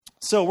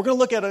So we're going to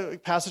look at a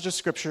passage of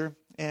Scripture,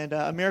 and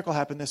a miracle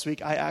happened this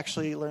week. I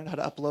actually learned how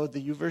to upload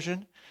the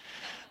YouVersion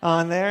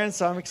on there, and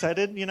so I'm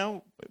excited. You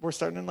know, we're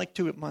starting in like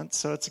 2 months,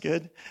 so it's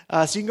good.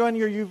 So you can go on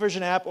your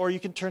YouVersion app, or you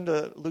can turn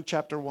to Luke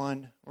chapter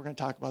 1. We're going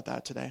to talk about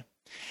that today.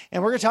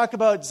 And we're going to talk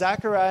about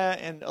Zechariah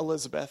and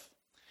Elizabeth.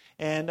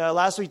 And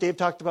last week, Dave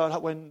talked about how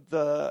when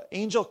the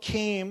angel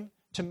came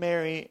to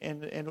Mary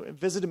and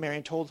visited Mary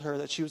and told her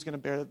that she was going to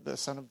bear the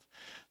Son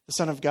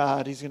of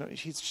God,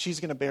 she's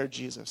going to bear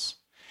Jesus.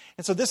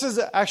 And so this is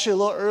actually a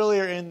little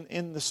earlier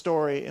in the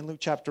story in Luke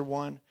chapter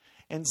 1.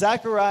 And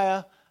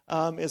Zechariah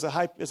is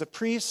a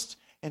priest,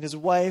 and his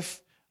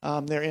wife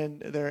they're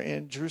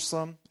in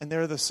Jerusalem, and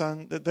they're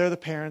the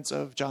parents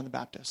of John the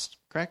Baptist.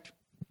 Correct?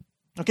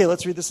 Okay,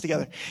 let's read this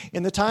together.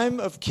 In the time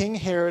of King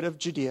Herod of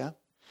Judea,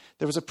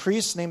 there was a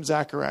priest named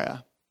Zechariah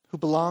who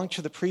belonged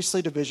to the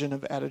priestly division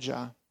of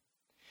Abijah.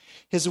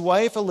 His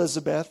wife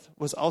Elizabeth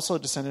was also a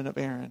descendant of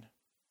Aaron.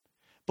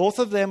 Both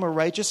of them were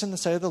righteous in the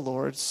sight of the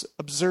Lord,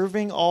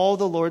 observing all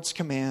the Lord's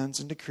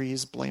commands and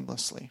decrees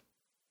blamelessly.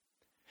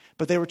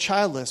 But they were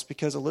childless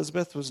because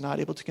Elizabeth was not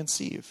able to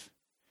conceive,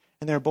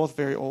 and they were both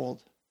very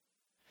old.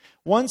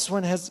 Once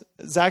when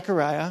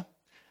Zechariah's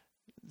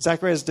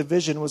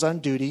division was on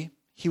duty,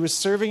 he was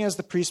serving as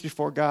the priest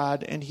before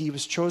God, and he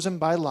was chosen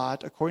by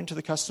lot, according to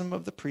the custom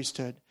of the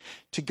priesthood,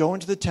 to go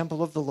into the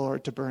temple of the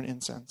Lord to burn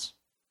incense.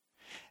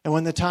 And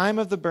when the time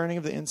of the burning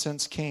of the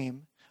incense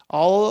came,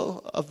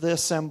 all of the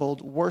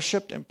assembled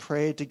worshipped and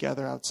prayed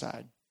together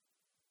outside.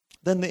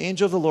 Then the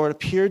angel of the Lord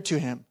appeared to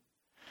him,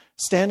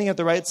 standing at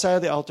the right side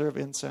of the altar of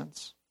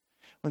incense.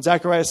 When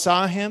Zechariah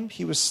saw him,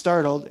 he was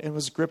startled and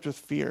was gripped with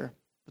fear.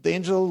 But the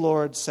angel of the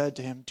Lord said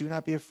to him, "Do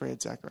not be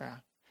afraid,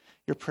 Zechariah.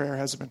 Your prayer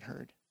has been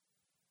heard."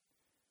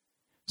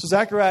 So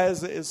Zechariah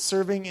is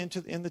serving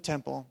in the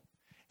temple.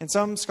 And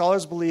some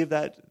scholars believe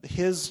that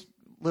his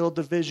little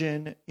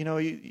division,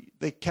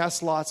 they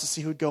cast lots to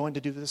see who would go in to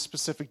do this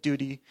specific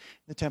duty in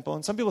the temple.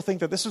 And some people think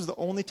that this was the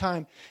only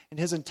time in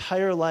his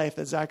entire life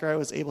that Zechariah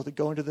was able to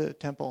go into the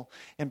temple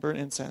and burn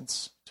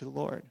incense to the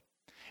Lord.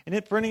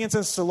 And burning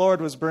incense to the Lord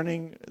was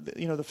burning,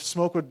 the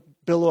smoke would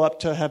billow up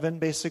to heaven,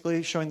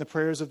 basically, showing the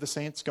prayers of the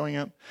saints going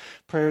up,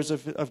 prayers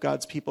of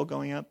God's people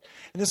going up.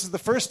 And this is the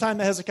first time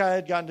that Hezekiah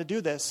had gotten to do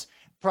this,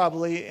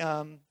 probably,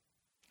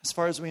 as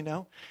far as we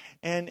know.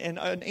 And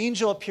an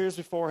angel appears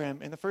before him,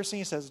 and the first thing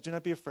he says is, "Do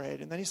not be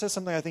afraid." And then he says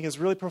something I think is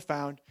really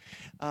profound,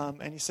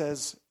 and he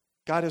says,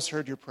 "God has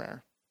heard your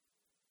prayer."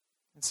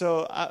 And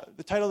so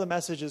the title of the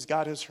message is,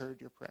 "God has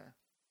heard your prayer"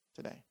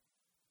 today.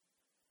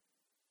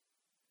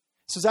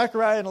 So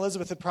Zechariah and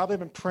Elizabeth had probably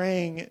been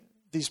praying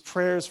these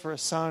prayers for a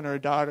son or a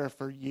daughter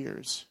for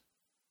years,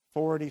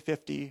 40,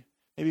 50,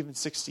 maybe even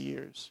 60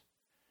 years.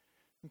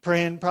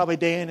 Praying probably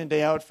day in and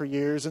day out for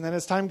years, and then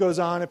as time goes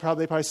on, they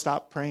probably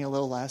stop praying a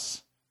little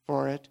less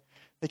for it.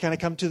 They kind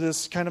of come to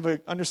this kind of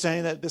a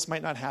understanding that this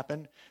might not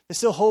happen. They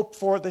still hope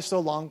for it, they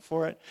still long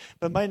for it,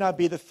 but it might not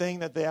be the thing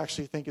that they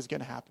actually think is going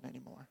to happen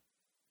anymore.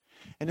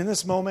 And in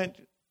this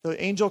moment, the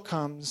angel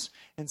comes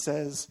and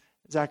says,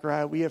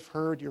 "Zechariah, we have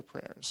heard your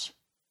prayers."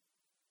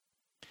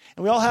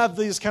 And we all have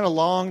these kind of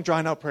long,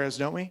 drawn-out prayers,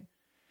 don't we?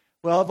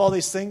 We all have all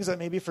these things that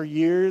maybe for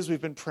years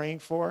we've been praying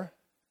for.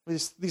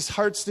 These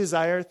heart's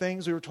desire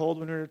things we were told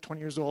when we were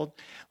 20 years old,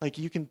 like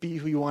you can be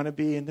who you want to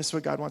be, and this is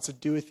what God wants to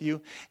do with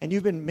you. And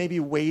you've been maybe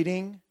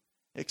waiting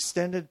an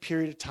extended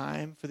period of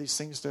time for these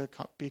things to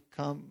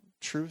become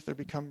truth or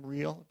become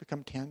real,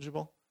 become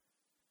tangible.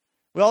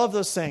 We all have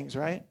those things,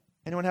 right?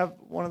 Anyone have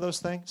one of those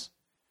things?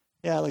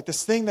 Yeah, like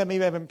this thing that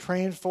maybe I've been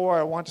praying for,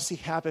 I want to see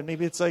happen.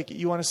 Maybe it's like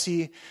you want to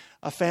see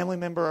a family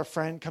member or a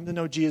friend come to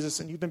know Jesus,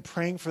 and you've been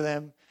praying for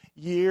them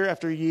year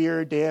after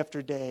year, day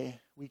after day,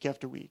 week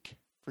after week,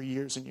 for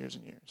years and years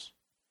and years.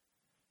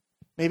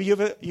 Maybe you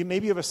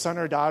have a son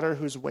or daughter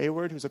who's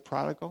wayward, who's a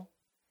prodigal,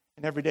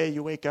 and every day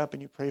you wake up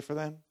and you pray for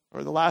them.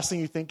 Or the last thing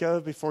you think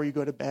of before you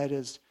go to bed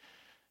is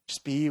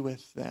just be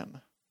with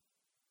them.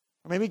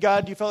 Or maybe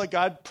you felt like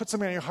God put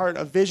something on your heart,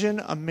 a vision,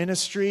 a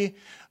ministry,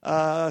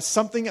 a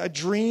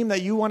dream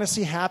that you want to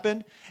see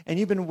happen, and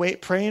you've been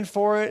praying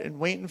for it and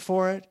waiting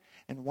for it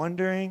and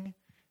wondering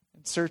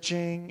and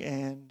searching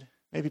and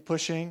maybe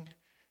pushing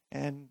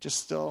and just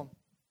still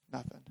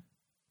nothing.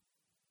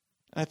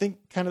 And I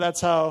think kind of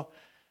that's how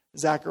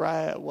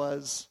Zechariah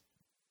was.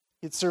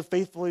 He'd served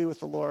faithfully with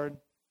the Lord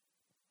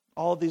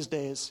all of these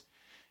days.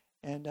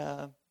 And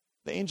the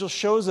angel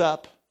shows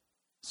up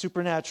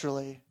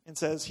supernaturally and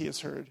says he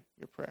has heard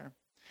your prayer.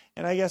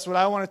 And I guess what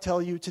I want to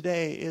tell you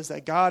today is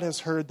that God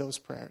has heard those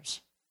prayers.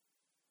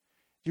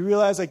 You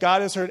realize that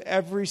God has heard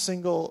every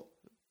single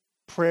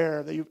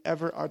prayer that you've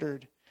ever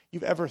uttered,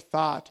 you've ever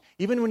thought.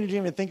 Even when you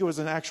didn't even think it was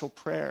an actual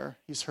prayer,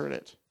 he's heard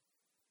it.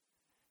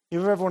 You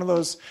ever have one of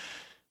those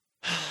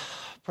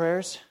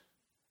prayers?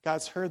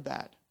 God's heard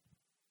that.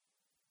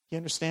 He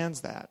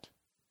understands that.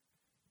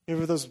 You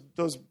ever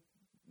those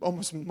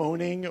almost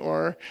moaning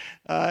or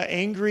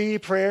angry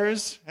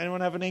prayers?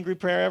 Anyone have an angry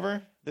prayer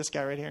ever? This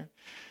guy right here.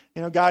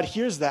 God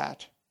hears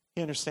that.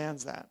 He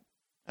understands that.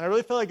 And I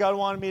really feel like God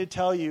wanted me to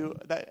tell you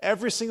that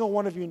every single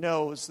one of you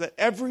knows that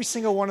every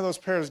single one of those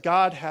prayers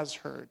God has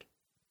heard.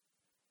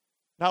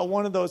 Not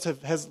one of those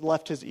has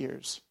left his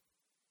ears.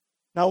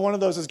 Not one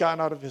of those has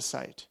gotten out of his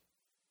sight.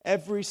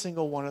 Every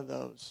single one of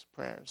those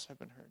prayers have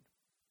been heard.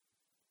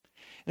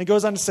 And it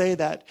goes on to say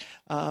that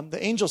the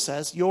angel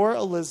says, your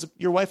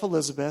wife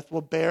Elizabeth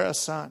will bear a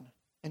son,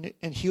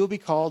 and he will be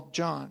called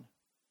John.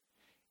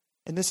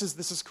 And this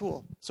is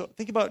cool. So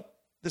think about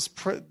this.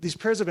 These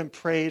prayers have been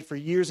prayed for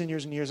years and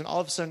years and years, and all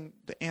of a sudden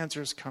the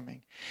answer is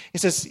coming. He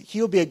says, he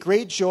will be a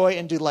great joy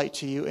and delight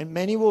to you, and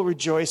many will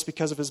rejoice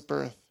because of his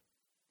birth.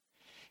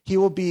 He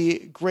will be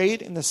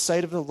great in the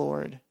sight of the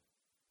Lord.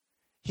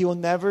 He will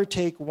never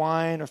take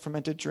wine or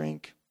fermented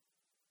drink.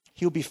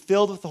 He will be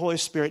filled with the Holy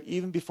Spirit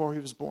even before he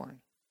was born.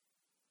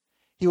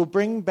 He will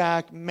bring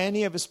back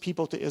many of his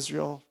people to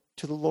Israel,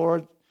 to the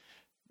Lord,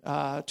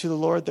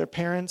 their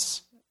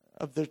parents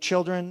of their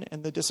children,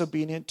 and the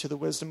disobedient to the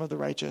wisdom of the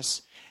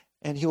righteous.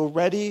 And he will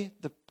ready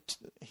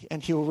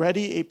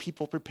a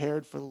people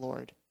prepared for the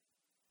Lord.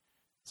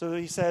 So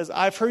he says,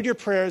 I've heard your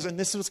prayers, and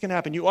this is what's going to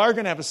happen. You are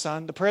going to have a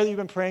son. The prayer that you've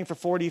been praying for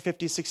 40,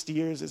 50, 60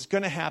 years is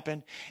going to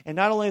happen. And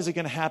not only is it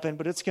going to happen,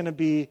 but it's going to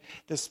be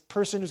this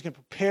person who's going to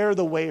prepare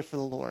the way for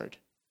the Lord.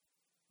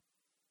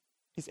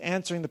 He's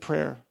answering the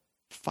prayer,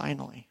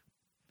 finally.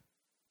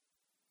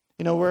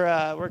 You know,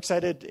 we're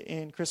excited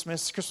in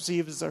Christmas. Christmas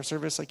Eve is our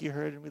service, like you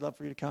heard, and we'd love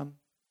for you to come.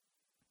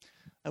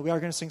 We are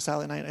going to sing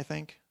Silent Night, I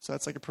think. So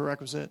that's like a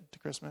prerequisite to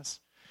Christmas.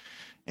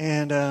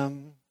 And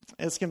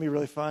it's going to be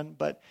really fun.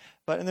 But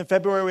in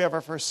February, we have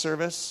our first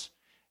service,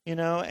 you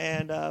know.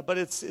 And but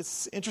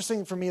it's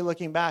interesting for me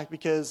looking back,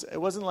 because it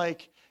wasn't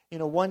like, you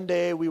know, one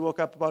day we woke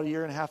up about a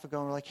year and a half ago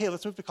and we're like, hey,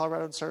 let's move to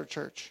Colorado and start a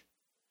church,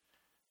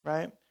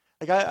 right?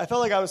 Like I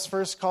felt like I was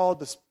first called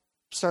to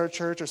start a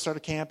church or start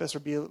a campus or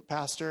be a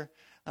pastor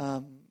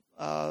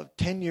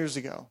 10 years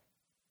ago.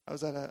 I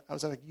was at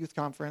a youth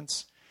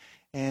conference,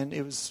 and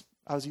I was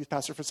a youth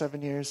pastor for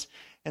 7 years,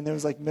 and there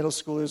was like middle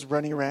schoolers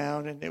running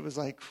around, and it was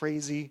like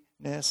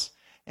craziness.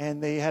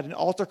 And they had an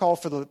altar call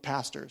for the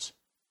pastors.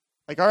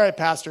 Like, all right,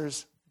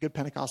 pastors, good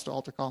Pentecostal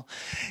altar call.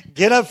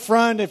 Get up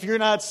front. If you're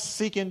not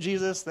seeking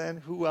Jesus, then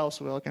who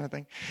else will, kind of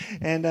thing.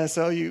 And I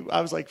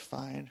was like,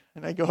 fine.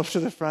 And I go up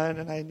to the front,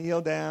 and I kneel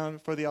down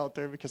for the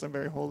altar because I'm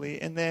very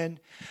holy. And then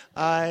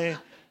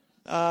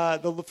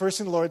the first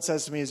thing the Lord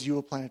says to me is, you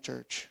will plant a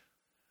church.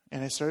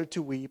 And I started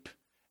to weep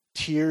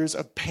tears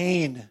of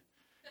pain,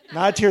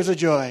 not tears of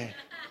joy,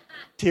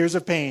 tears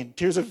of pain,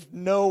 tears of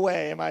no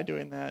way am I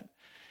doing that.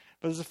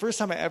 But it was the first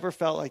time I ever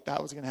felt like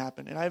that was going to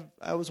happen. And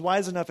I was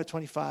wise enough at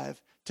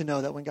 25 to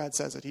know that when God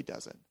says it, he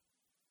does it.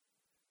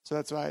 So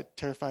that's why it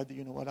terrified the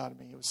you-know-what out of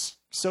me. It was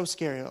so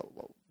scary. Oh,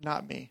 well,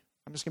 not me.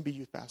 I'm just going to be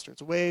youth pastor.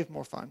 It's way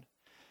more fun.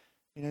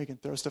 You know, you can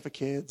throw stuff at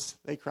kids.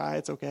 They cry.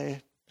 It's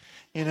okay.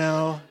 You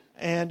know.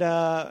 And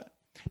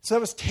so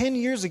that was 10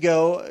 years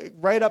ago,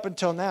 right up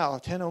until now,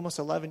 10, almost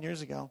 11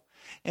 years ago.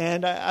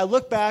 And I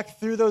look back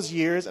through those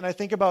years, and I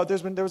think about there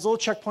was little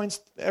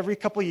checkpoints every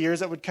couple of years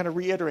that would kind of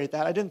reiterate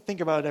that. I didn't think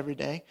about it every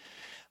day.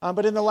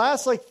 But in the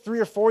last 3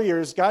 or 4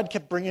 years, God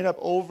kept bringing it up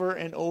over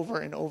and over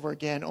and over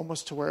again,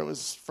 almost to where it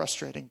was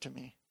frustrating to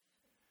me.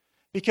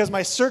 Because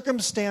my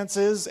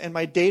circumstances and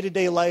my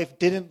day-to-day life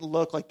didn't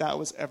look like that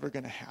was ever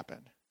going to happen.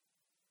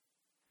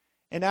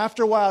 And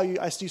after a while, you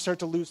start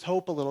to lose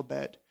hope a little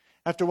bit.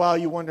 After a while,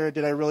 you wonder,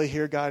 did I really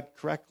hear God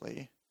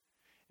correctly?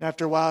 And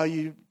after a while,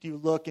 you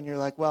look and you're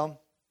like, well,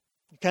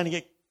 you kind of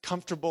get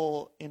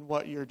comfortable in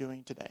what you're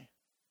doing today,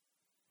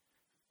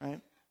 right?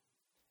 And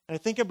I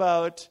think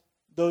about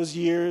those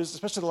years,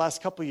 especially the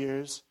last couple of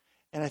years,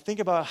 and I think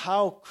about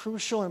how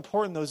crucial and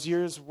important those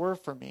years were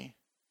for me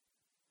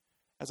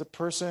as a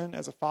person,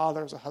 as a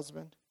father, as a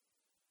husband,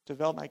 to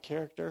develop my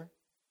character,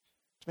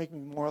 to make me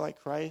more like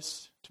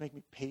Christ, to make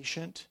me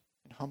patient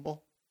and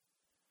humble.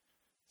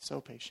 So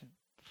patient,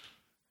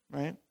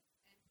 right?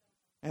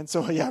 And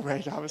so, yeah,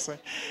 right, obviously.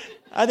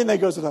 I think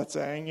that goes without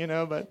saying, you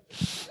know, but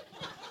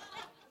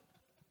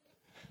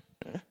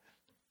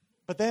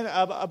then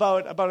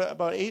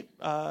about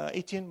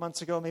 18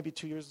 months ago, maybe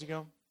 2 years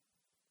ago,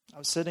 I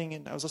was sitting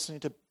and I was listening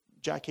to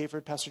Jack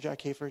Hayford, Pastor Jack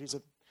Hayford. He's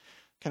a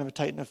kind of a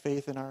titan of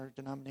faith in our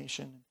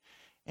denomination.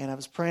 And I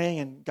was praying,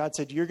 and God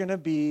said, I'm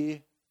going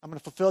to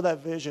fulfill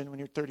that vision when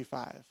you're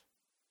 35.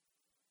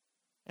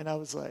 And I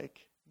was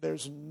like,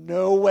 there's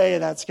no way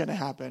that's going to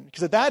happen.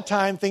 Because at that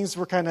time, things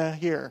were kind of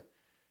here.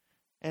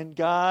 And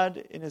God,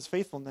 in his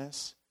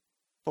faithfulness,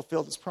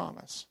 fulfilled his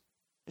promise.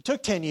 It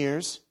took 10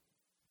 years.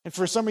 And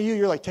for some of you,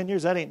 you're like, 10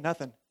 years, that ain't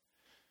nothing.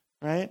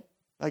 Right?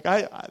 Like,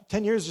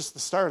 10 years is just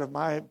the start of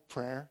my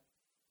prayer.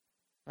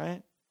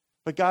 Right?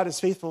 But God is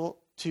faithful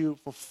to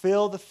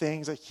fulfill the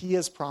things that he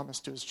has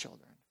promised to his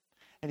children.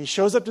 And he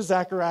shows up to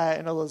Zechariah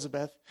and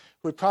Elizabeth,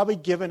 who had probably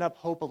given up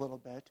hope a little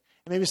bit,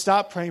 and maybe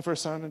stopped praying for a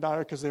son and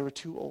daughter because they were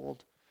too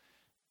old.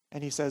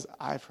 And he says,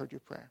 I've heard your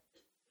prayer.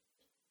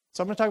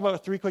 So I'm going to talk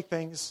about 3 quick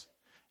things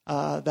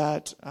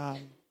that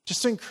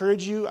just to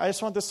encourage you. I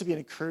just want this to be an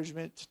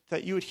encouragement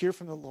that you would hear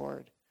from the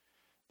Lord.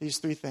 These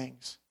 3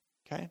 things,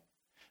 okay?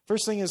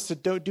 First thing is to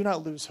do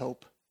not lose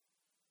hope.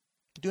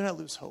 do not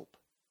lose hope.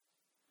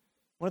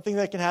 One thing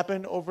that can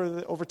happen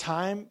over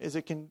time is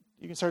you can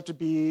start to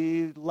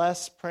be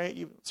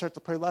you start to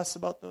pray less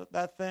about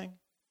that thing.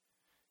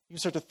 You can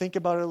start to think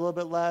about it a little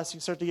bit less. You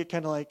start to get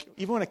kind of like,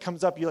 even when it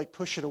comes up, you like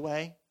push it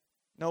away.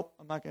 Nope,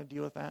 I'm not going to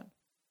deal with that.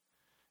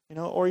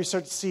 Or you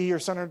start to see your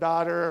son or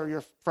daughter or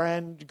your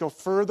friend go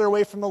further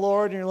away from the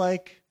Lord, and you're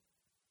like,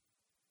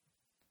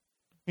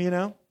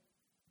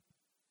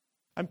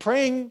 I'm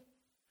praying,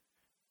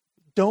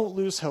 don't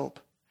lose hope.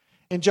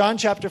 In 1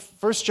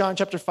 John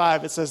chapter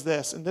 5, it says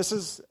this, and this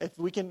is, if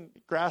we can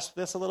grasp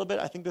this a little bit,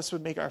 I think this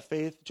would make our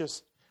faith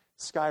just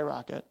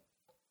skyrocket.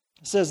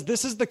 It says,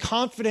 this is the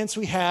confidence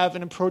we have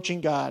in approaching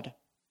God,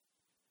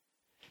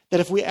 that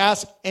if we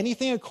ask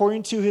anything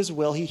according to his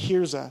will, he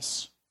hears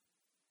us.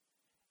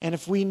 And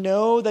if we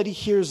know that he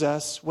hears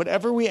us,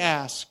 whatever we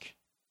ask,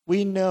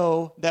 we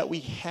know that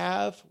we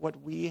have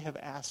what we have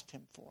asked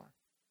him for.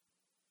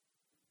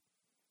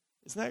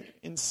 Isn't that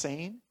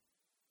insane?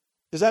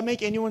 Does that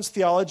make anyone's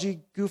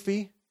theology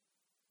goofy?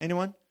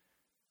 Anyone?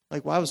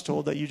 Like, well, I was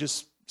told that you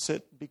just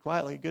sit and be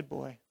quiet like a good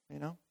boy,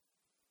 It's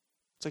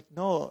like,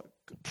 no,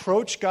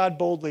 approach God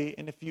boldly,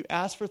 and if you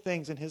ask for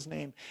things in his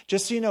name,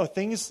 just so you know,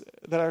 things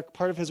that are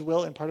part of his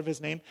will and part of his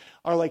name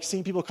are like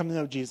seeing people come to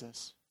know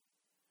Jesus,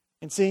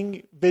 and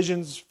seeing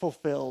visions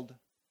fulfilled,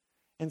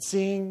 and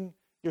seeing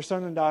your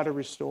son and daughter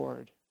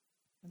restored,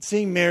 and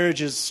seeing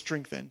marriages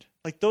strengthened.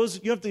 Like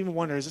those, you have to even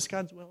wonder, is this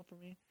God's will for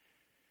me?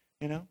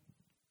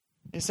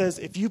 It says,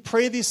 if you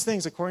pray these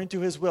things according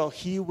to his will,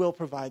 he will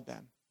provide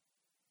them.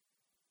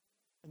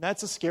 And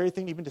that's a scary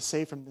thing even to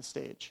say from this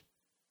stage.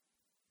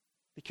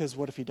 Because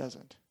what if he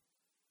doesn't?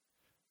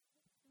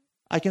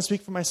 I can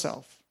speak for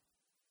myself.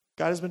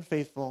 God has been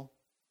faithful,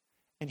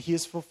 and he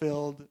has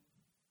fulfilled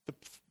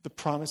the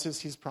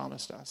promises he's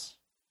promised us.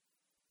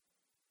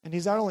 And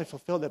he's not only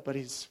fulfilled it, but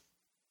he's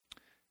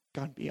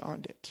gone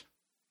beyond it.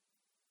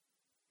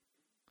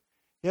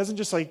 He hasn't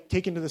just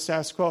taken to the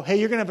status quo, hey,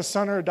 you're going to have a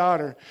son or a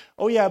daughter.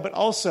 Oh yeah, but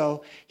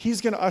also,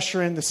 he's going to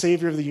usher in the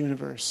Savior of the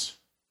universe.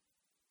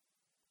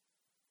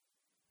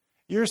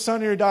 Your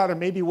son or your daughter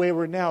may be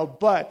wayward now,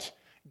 but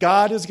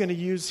God is going to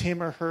use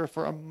him or her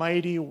for a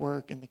mighty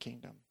work in the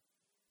kingdom.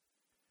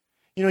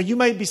 You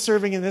might be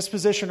serving in this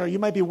position, or you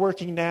might be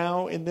working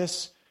now in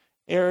this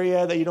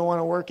area that you don't want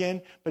to work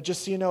in, but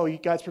just so you know,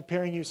 God's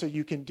preparing you so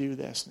you can do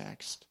this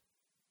next.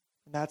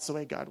 And that's the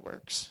way God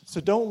works. So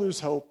don't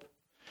lose hope.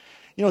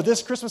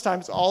 This Christmas time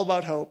is all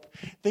about hope.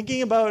 Think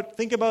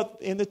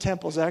about in the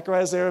temple,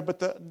 Zechariah's there, but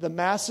the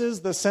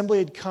masses, the assembly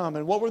had come,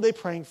 and what were they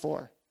praying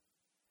for?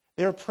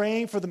 They were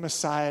praying for the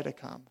Messiah to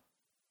come.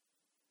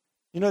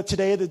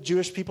 Today the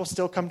Jewish people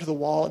still come to the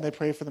wall and they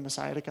pray for the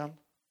Messiah to come.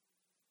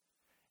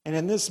 And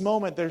in this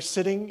moment, they're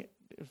sitting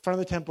in front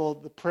of the temple.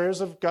 The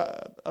prayers of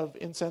God, of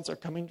incense are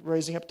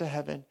rising up to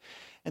heaven.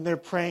 And they're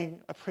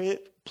praying, I pray,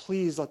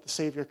 please let the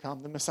Savior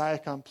come, the Messiah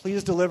come.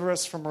 Please deliver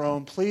us from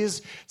Rome.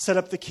 Please set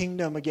up the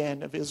kingdom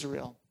again of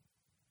Israel.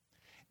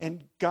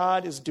 And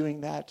God is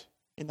doing that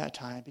in that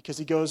time, because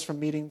he goes from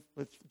meeting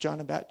with John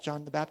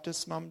the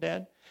Baptist's mom and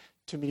dad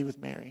to meeting with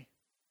Mary.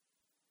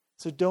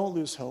 So don't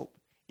lose hope.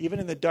 Even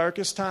in the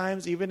darkest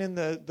times, even in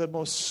the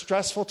most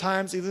stressful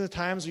times, even the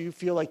times where you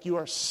feel like you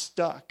are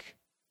stuck,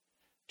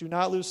 do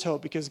not lose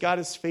hope, because God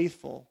is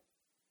faithful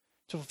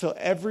to fulfill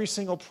every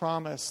single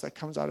promise that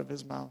comes out of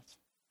his mouth.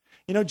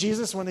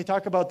 Jesus, when they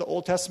talk about the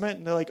Old Testament,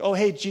 and they're like, oh,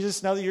 hey,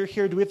 Jesus, now that you're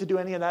here, do we have to do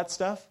any of that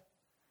stuff?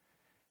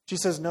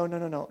 Jesus says, no.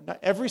 Not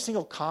every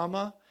single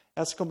comma,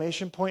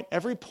 exclamation point,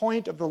 every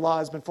point of the law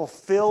has been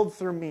fulfilled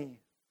through me.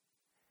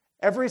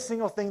 Every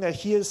single thing that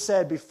he has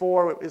said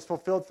before is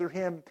fulfilled through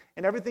him,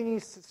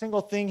 and single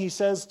thing he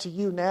says to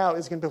you now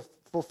is going to be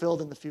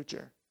fulfilled in the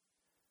future.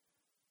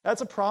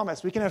 That's a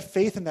promise. We can have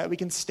faith in that. We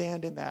can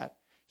stand in that.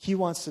 He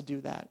wants to do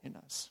that in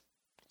us.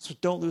 So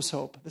don't lose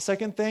hope. The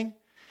second thing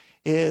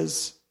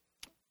is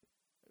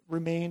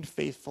remain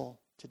faithful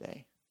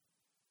today.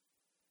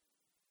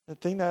 The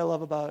thing that I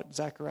love about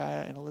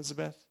Zechariah and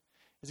Elizabeth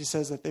is he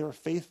says that they were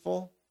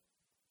faithful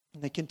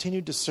and they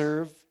continued to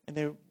serve and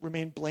they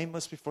remained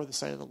blameless before the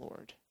sight of the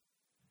Lord.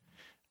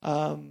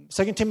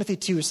 2 Timothy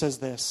 2 says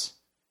this,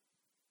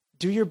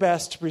 do your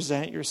best to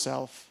present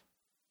yourself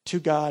to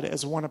God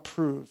as one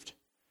approved,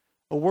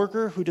 a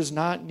worker who does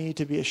not need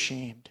to be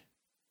ashamed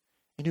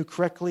and who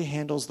correctly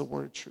handles the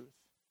word of truth.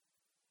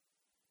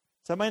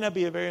 So that might not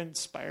be a very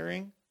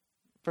inspiring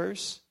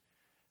verse,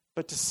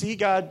 but to see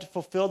God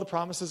fulfill the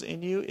promises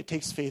in you, it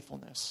takes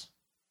faithfulness.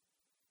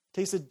 It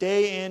takes a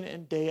day in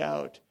and day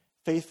out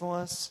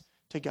faithfulness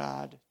to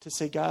God, to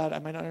say, God, I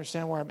might not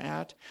understand where I'm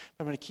at,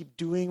 but I'm going to keep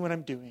doing what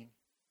I'm doing.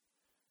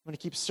 I'm going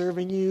to keep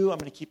serving you. I'm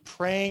going to keep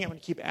praying. I'm going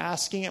to keep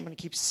asking. I'm going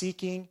to keep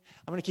seeking.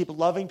 I'm going to keep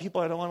loving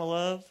people I don't want to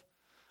love.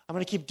 I'm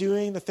going to keep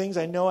doing the things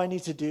I know I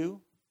need to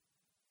do.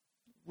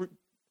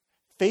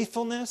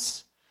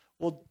 Faithfulness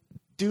will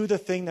do the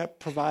thing that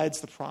provides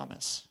the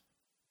promise.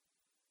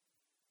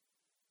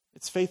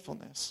 It's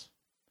faithfulness.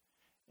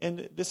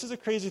 And this is a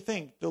crazy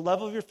thing. The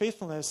level of your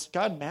faithfulness,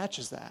 God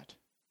matches that.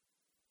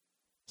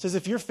 He says,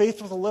 if you're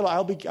faithful with a little,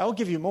 I'll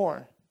give you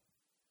more.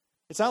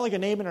 It's not like a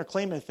name it or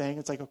claim it thing.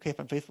 It's like, okay, if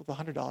I'm faithful with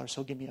 $100,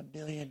 he'll give me $1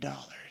 million.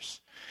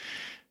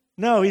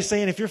 No, he's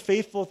saying, if you're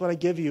faithful with what I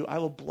give you, I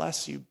will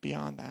bless you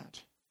beyond that.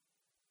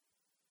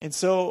 And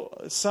so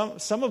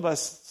some of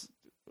us,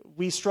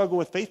 we struggle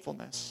with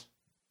faithfulness.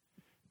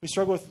 We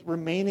struggle with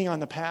remaining on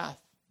the path.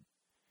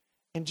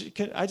 And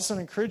I just want to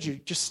encourage you,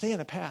 just stay on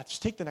the path.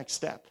 Just take the next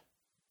step.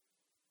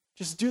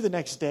 Just do the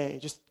next day.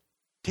 Just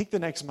take the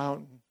next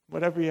mountain,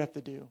 whatever you have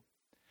to do.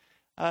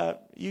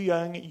 You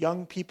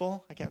young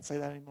people, I can't say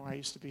that anymore. I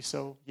used to be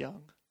so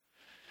young.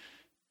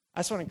 I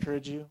just want to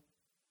encourage you.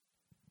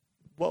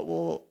 What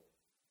will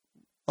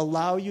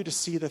allow you to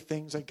see the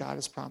things that God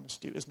has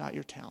promised you is not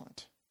your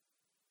talent.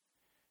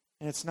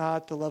 And it's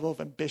not the level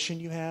of ambition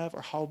you have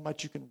or how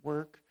much you can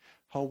work,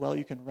 how well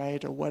you can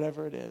write, or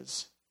whatever it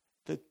is.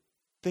 The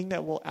thing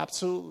that will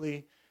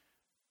absolutely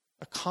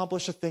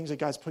accomplish the things that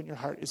God's put in your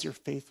heart is your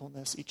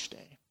faithfulness each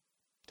day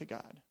to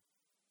God.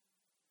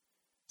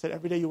 It's that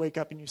every day you wake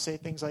up and you say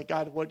things like,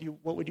 God, what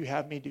would you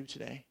have me do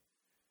today?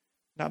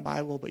 Not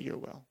my will, but your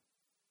will.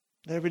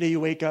 And every day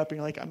you wake up and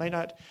you're like, I might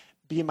not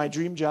be in my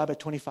dream job at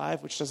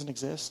 25, which doesn't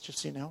exist, just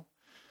so you know.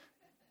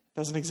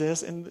 Doesn't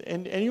exist.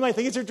 And you might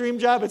think it's your dream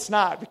job. It's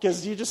not,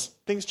 because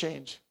things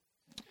change.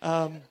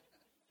 But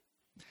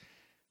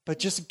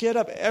just get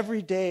up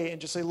every day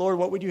and just say, Lord,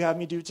 what would you have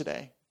me do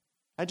today?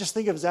 I just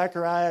think of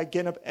Zechariah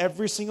getting up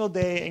every single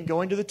day and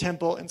going to the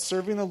temple and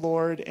serving the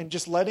Lord and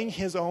just letting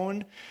his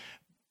own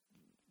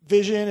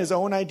vision, his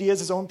own ideas,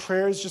 his own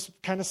prayers just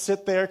kind of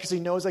sit there because he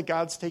knows that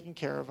God's taking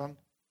care of him.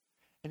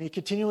 And he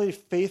continually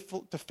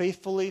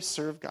faithfully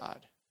serve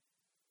God.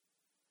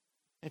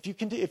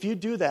 If you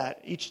do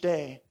that each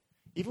day,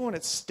 even when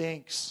it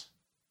stinks,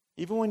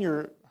 even when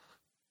you're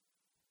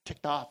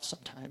ticked off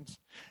sometimes,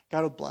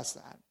 God will bless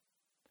that.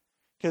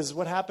 Because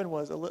what happened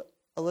was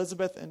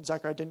Elizabeth and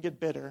Zechariah didn't get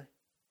bitter.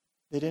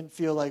 They didn't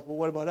feel like, well,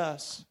 what about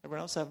us?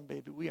 Everyone else having a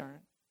baby. We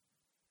aren't.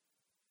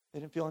 They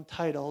didn't feel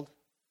entitled.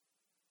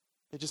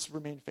 They just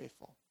remained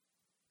faithful.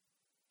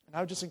 And I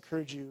would just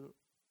encourage you,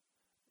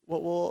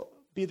 what will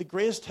be the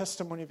greatest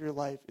testimony of your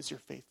life is your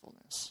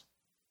faithfulness.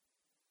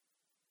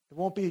 It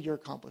won't be your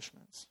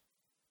accomplishments.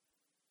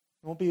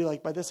 It won't be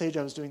like, by this age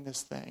I was doing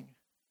this thing.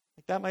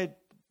 Like that might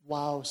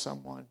wow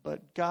someone,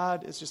 but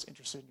God is just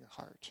interested in your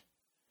heart.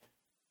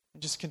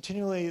 And just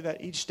continually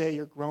that each day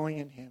you're growing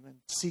in him and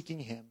seeking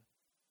him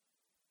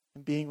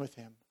and being with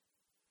him.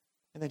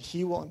 And then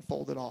he will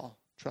unfold it all.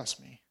 Trust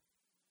me.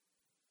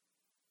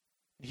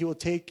 And he will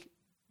take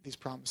these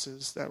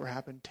promises that were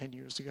happened 10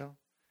 years ago,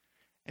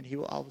 and he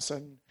will all of a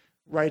sudden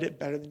write it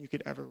better than you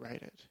could ever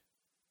write it.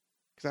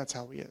 Because that's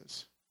how he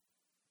is.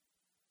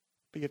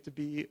 But you have to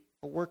be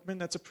a workman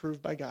that's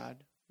approved by God,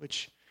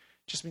 which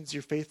just means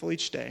you're faithful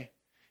each day.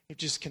 You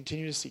just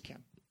continue to seek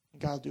him,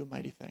 and God will do a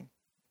mighty thing.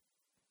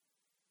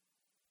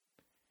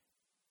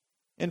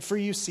 And for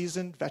you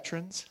seasoned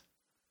veterans,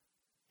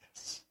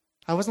 yes,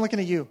 I wasn't looking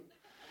at you.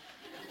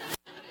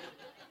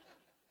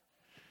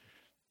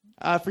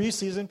 For you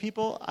seasoned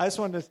people, I just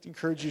wanted to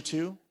encourage you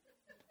too.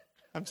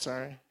 I'm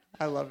sorry.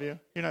 I love you.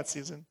 You're not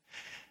seasoned.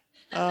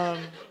 I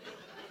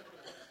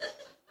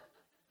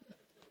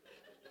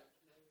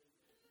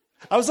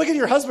was looking at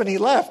your husband. He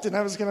left, and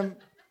I was going to...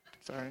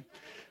 Sorry.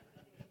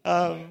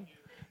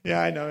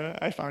 Yeah, I know.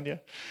 I found you.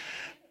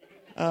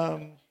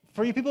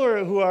 For you people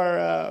who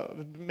are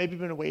maybe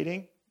been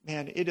waiting,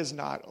 man, it is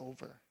not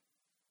over.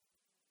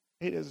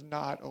 It is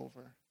not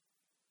over.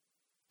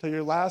 Till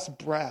your last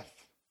breath,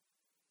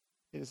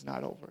 it is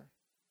not over.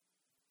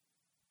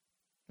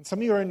 And some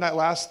of you are in that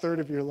last third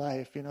of your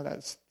life,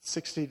 that's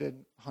 60 to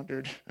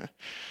 100.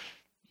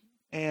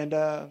 And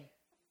does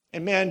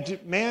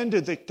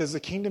the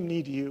kingdom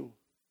need you?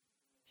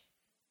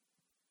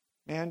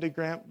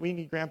 We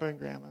need grandpa and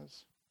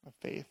grandmas of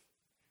faith.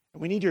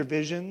 And we need your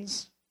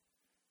visions.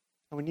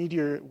 And we need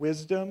your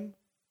wisdom.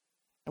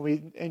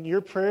 And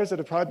your prayers that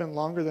have probably been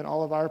longer than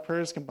all of our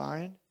prayers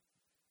combined,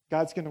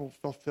 God's going to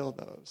fulfill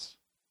those.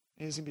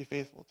 And he's going to be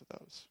faithful to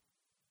those.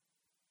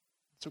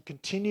 So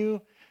continue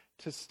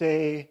to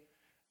stay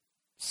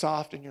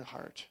soft in your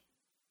heart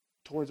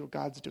towards what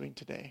God's doing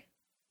today.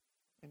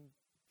 And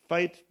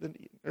fight the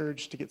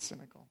urge to get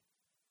cynical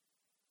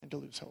and to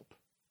lose hope.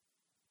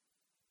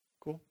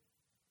 Cool?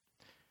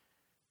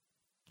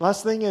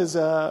 Last thing is,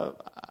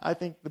 I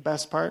think the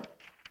best part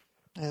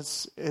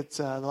is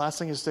the last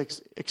thing is to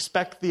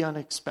expect the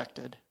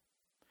unexpected.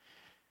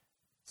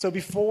 So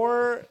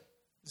before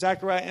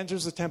Zechariah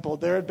enters the temple,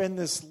 there had been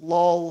this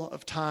lull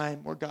of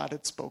time where God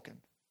had spoken.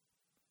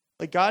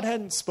 Like God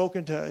hadn't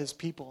spoken to his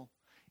people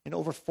in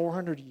over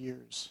 400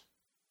 years.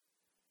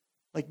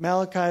 Like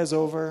Malachi is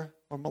over,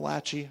 or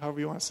Malachi,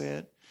 however you want to say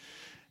it.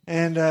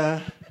 And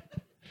then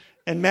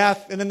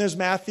there's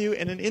Matthew,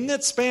 and in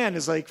that span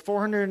is like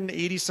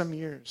 480 some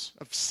years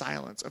of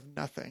silence, of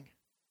nothing.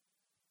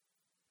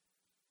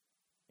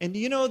 And do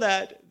you know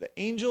that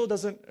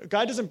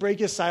God doesn't break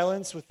his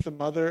silence with the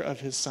mother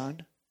of his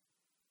son?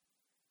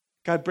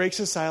 God breaks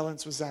his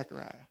silence with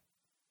Zechariah.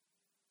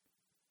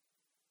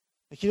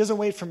 Like he doesn't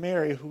wait for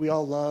Mary, who we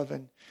all love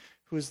and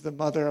who is the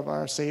mother of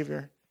our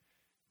Savior.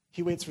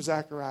 he waits for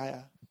Zechariah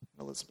and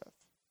Elizabeth.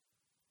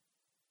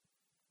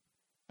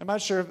 I'm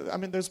not sure,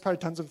 there's probably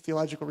tons of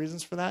theological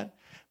reasons for that,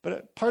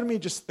 but part of me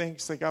just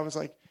thinks, like, I was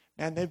like,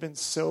 man, they've been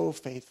so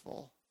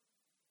faithful.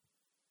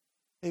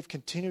 They've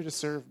continued to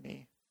serve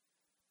me.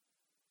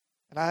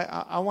 And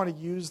I want to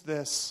use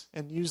this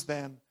and use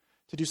them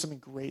to do something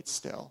great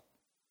still.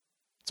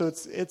 So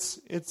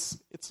it's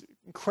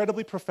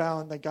incredibly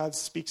profound that God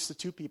speaks to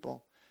two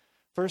people.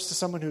 First, to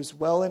someone who's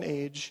well in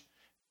age,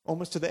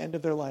 almost to the end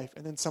of their life,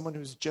 and then someone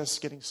who's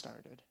just getting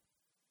started,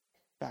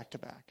 back to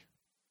back.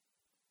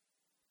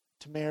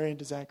 To Mary and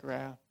to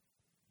Zechariah.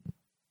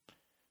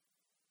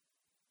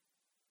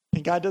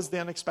 And God does the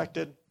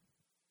unexpected.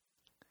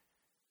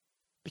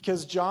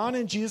 Because John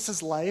and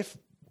Jesus' life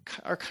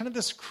are kind of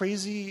this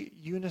crazy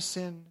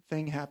unison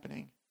thing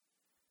happening.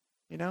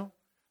 You know?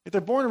 If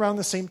they're born around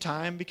the same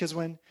time, because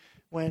when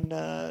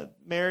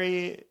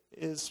Mary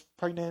is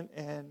pregnant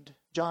and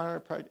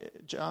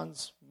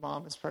John's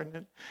mom is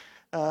pregnant,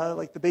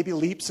 like the baby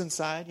leaps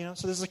inside, you know?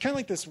 So there's kind of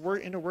like this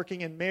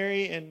interworking, and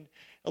Mary and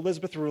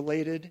Elizabeth were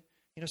related.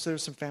 You know, so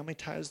there's some family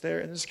ties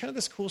there. And there's kind of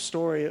this cool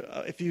story,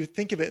 if you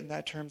think of it in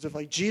that terms of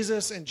like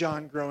Jesus and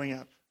John growing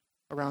up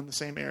around the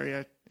same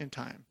area in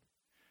time.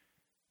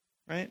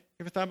 Right?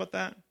 You ever thought about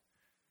that?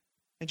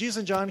 And Jesus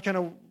and John kind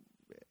of,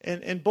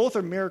 and both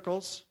are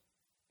miracles,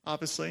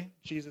 obviously.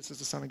 Jesus is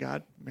the Son of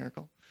God,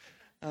 miracle.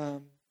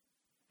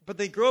 But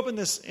they grow up in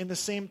the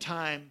same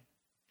time.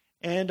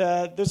 And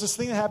there's this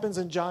thing that happens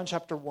in John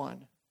chapter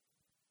 1.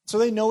 So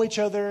they know each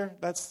other.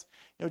 That's,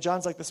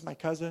 John's like, this is my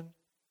cousin.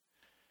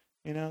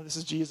 This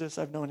is Jesus.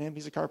 I've known him.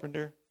 He's a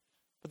carpenter.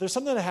 But there's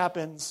something that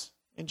happens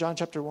in John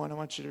chapter 1. I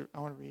want to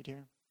read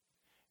here.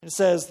 And it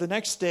says, the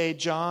next day,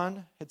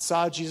 John had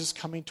saw Jesus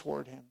coming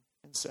toward him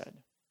and said,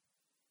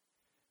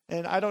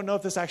 and I don't know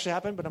if this actually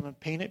happened, but I'm going to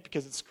paint it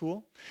because it's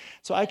cool.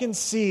 So I can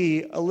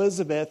see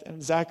Elizabeth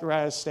and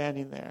Zechariah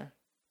standing there,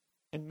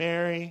 and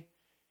Mary,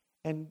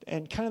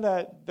 and kind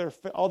of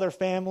all their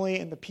family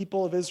and the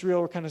people of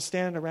Israel were kind of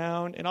standing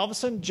around. And all of a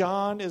sudden,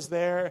 John is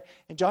there,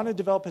 and John had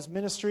developed his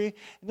ministry.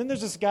 And then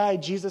there's this guy,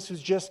 Jesus,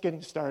 who's just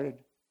getting started.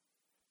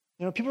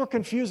 People were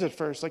confused at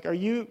first. Like,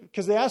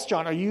 because they asked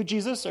John, are you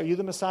Jesus? Are you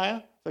the Messiah?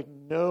 It's like,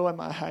 no,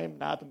 I am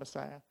not the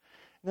Messiah. And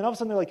then all of a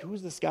sudden, they're like,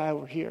 who's this guy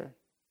over here?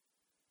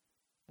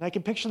 And I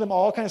can picture them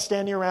all kind of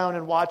standing around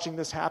and watching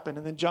this happen.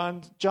 And then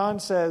John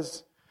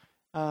says,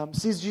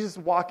 sees Jesus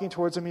walking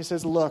towards him. He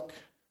says, look,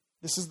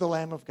 this is the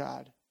Lamb of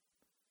God.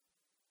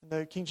 And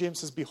the King James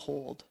says,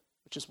 behold,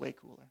 which is way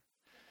cooler.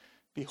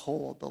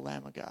 Behold, the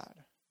Lamb of God,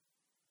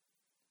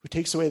 who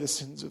takes away the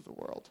sins of the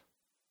world.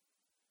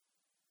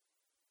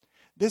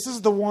 This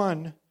is the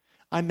one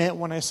I meant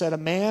when I said, a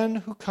man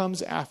who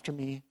comes after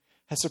me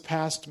has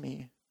surpassed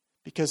me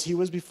because he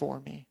was before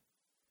me.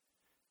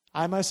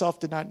 I myself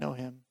did not know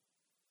him,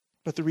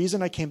 but the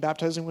reason I came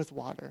baptizing with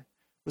water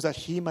was that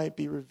he might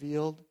be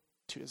revealed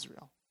to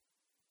Israel.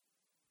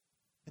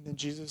 And then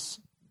Jesus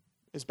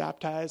is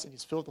baptized and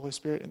he's filled with the Holy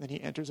Spirit, and then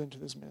he enters into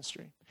this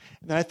ministry.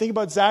 And then I think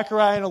about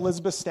Zechariah and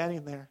Elizabeth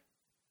standing there.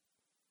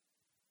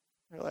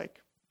 They're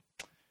like,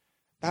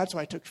 that's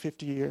why it took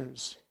 50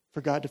 years for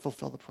God to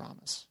fulfill the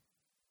promise.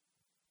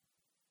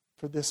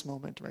 For this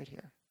moment right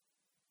here.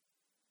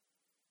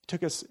 It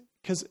took us,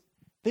 because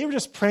they were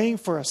just praying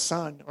for a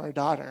son or a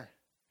daughter.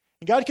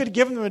 And God could have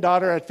given them a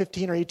daughter at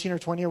 15 or 18 or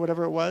 20 or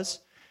whatever it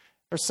was,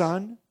 or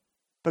son.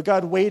 But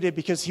God waited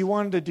because he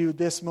wanted to do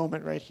this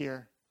moment right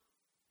here.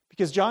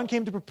 Because John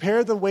came to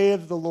prepare the way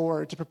of the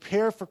Lord, to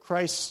prepare for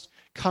Christ's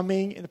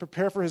coming and to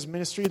prepare for his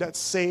ministry that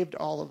saved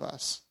all of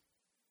us.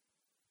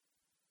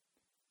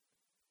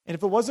 And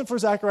if it wasn't for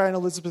Zechariah and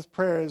Elizabeth's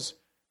prayers,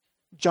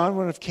 John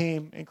wouldn't have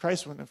came and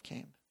Christ wouldn't have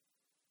came.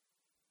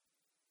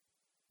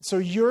 So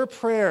your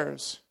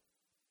prayers,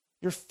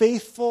 your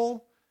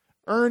faithful,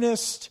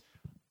 earnest,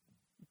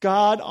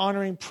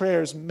 God-honoring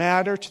prayers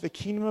matter to the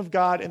kingdom of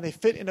God, and they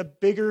fit in a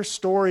bigger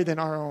story than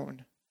our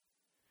own.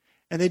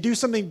 And they do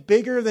something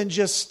bigger than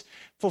just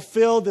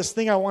fulfill this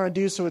thing I want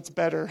to do so it's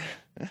better.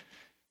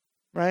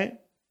 Right?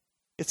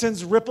 It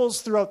sends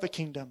ripples throughout the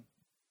kingdom.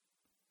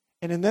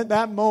 And in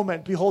that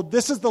moment, behold,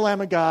 this is the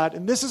Lamb of God,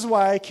 and this is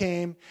why I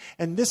came,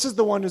 and this is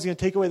the one who's going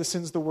to take away the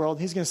sins of the world.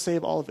 He's going to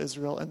save all of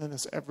Israel, and then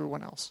there's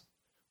everyone else.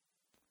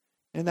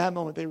 In that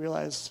moment, they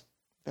realized,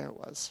 there it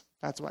was.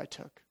 That's why it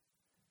took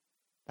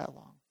that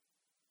long.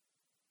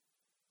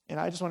 And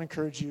I just want to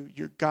encourage you,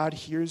 your God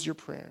hears your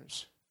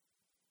prayers.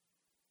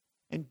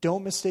 And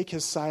don't mistake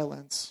his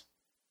silence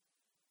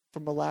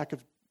from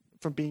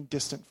being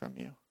distant from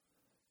you.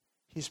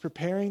 He's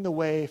preparing the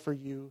way for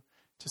you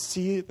to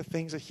see the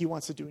things that he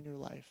wants to do in your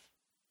life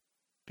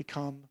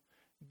become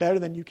better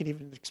than you can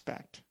even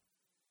expect.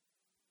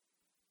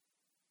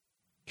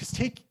 Because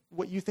take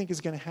what you think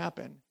is going to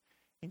happen,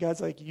 and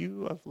God's like,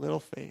 you of little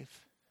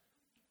faith.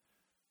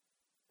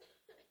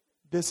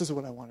 This is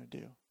what I want to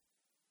do.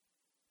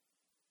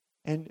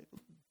 And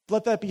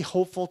let that be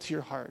hopeful to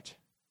your heart.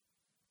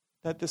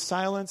 That the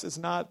silence is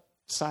not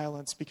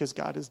silence because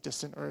God is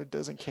distant or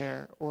doesn't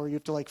care, or you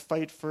have to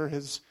fight for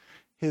his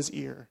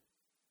ear.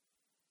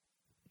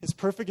 His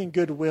perfect and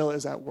good will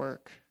is at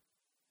work.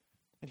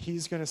 And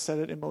he's going to set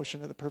it in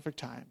motion at the perfect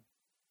time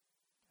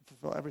and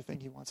fulfill everything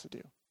he wants to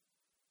do.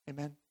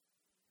 Amen.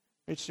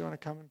 Rach, do you want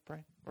to come and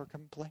pray or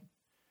come and play?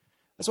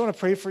 I just want to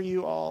pray for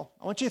you all.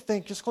 I want you to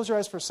think, just close your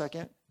eyes for a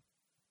second.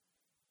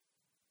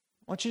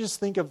 I want you to just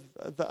think of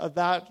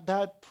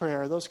that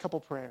prayer, those couple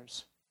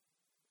prayers.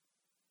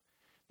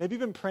 Maybe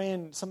you've been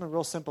praying something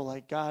real simple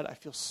like, God, I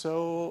feel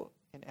so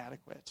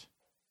inadequate.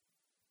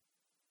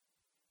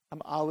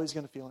 I'm always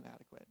going to feel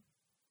inadequate.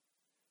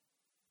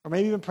 Or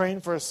maybe you've been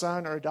praying for a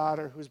son or a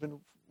daughter who's been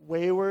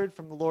wayward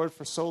from the Lord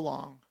for so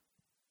long.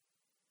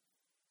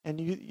 And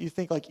you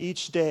think like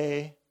each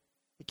day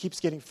it keeps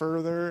getting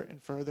further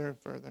and further and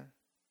further.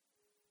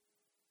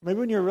 Maybe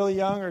when you're really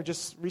young or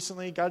just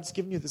recently, God's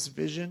given you this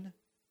vision,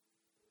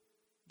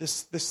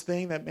 this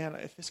thing that, man,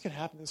 if this could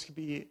happen, this could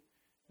be an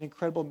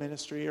incredible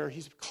ministry, or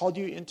he's called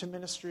you into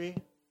ministry.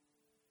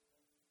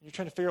 You're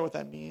trying to figure out what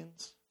that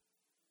means.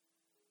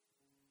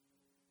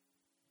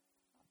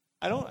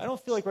 I don't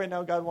feel like right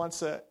now God wants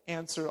to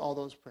answer all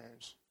those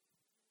prayers.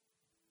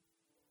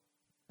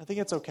 I think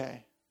it's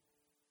okay.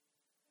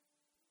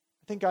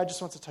 I think God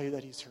just wants to tell you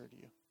that he's heard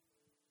you.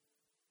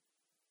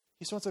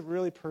 He just wants to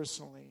really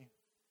personally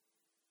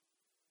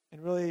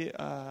and really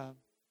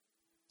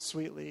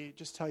sweetly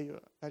just tell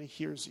you that he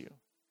hears you.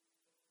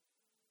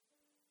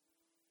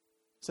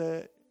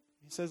 So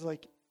he says,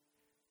 like,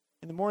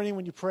 in the morning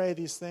when you pray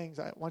these things,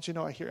 I want you to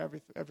know I hear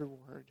every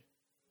word.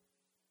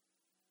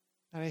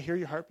 And I hear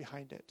your heart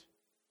behind it.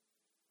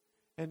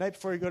 And at night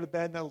before you go to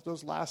bed,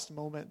 those last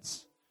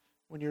moments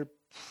when you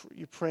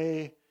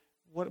pray,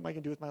 what am I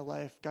going to do with my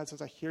life? God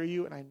says, I hear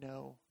you and I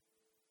know.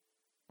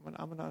 I'm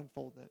going to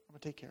unfold it. I'm going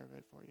to take care of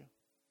it for you.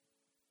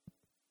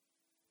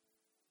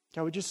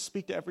 God, would you just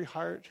speak to every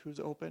heart who's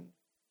open?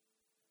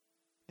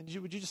 And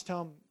would you just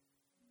tell them,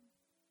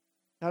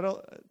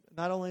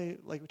 not only,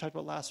 like we talked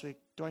about last week,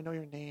 do I know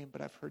your name,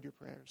 but I've heard your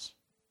prayers.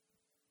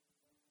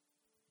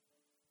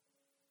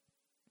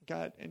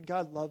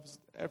 God loves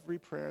every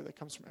prayer that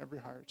comes from every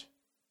heart.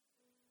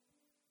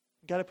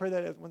 God, I pray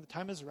that when the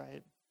time is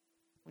right,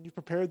 when you've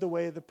prepared the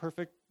way, the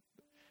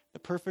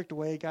perfect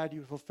way, God,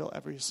 you fulfill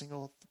every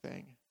single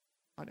thing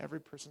on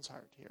every person's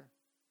heart here.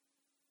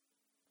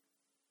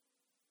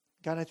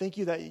 God, I thank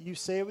you that you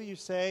say what you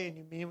say and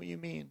you mean what you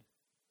mean.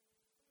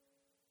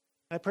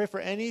 And I pray for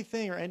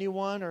anything or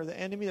anyone or the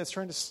enemy that's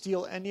trying to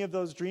steal any of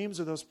those dreams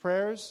or those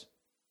prayers,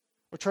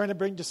 or trying to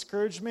bring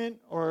discouragement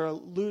or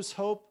lose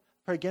hope.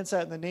 Pray against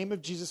that in the name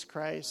of Jesus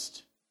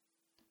Christ.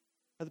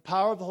 By the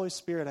power of the Holy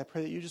Spirit, I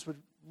pray that you just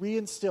would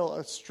reinstill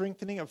a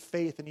strengthening of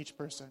faith in each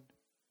person.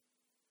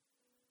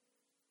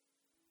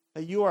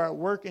 That you are at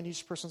work in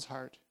each person's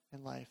heart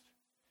and life.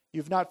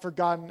 You've not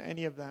forgotten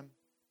any of them.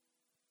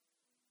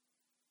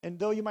 And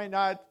though you might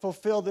not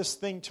fulfill this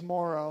thing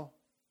tomorrow,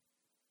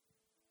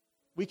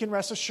 we can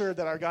rest assured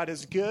that our God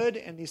is good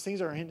and these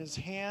things are in his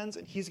hands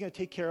and he's going to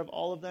take care of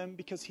all of them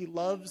because he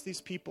loves these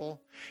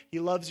people. He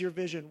loves your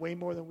vision way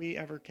more than we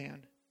ever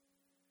can.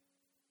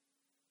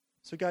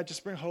 So God,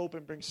 just bring hope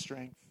and bring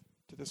strength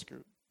to this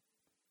group.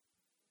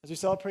 As we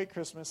celebrate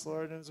Christmas,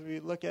 Lord, and as we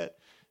look at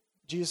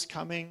Jesus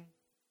coming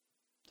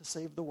to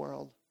save the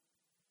world,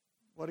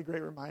 what a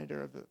great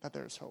reminder that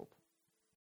there's hope.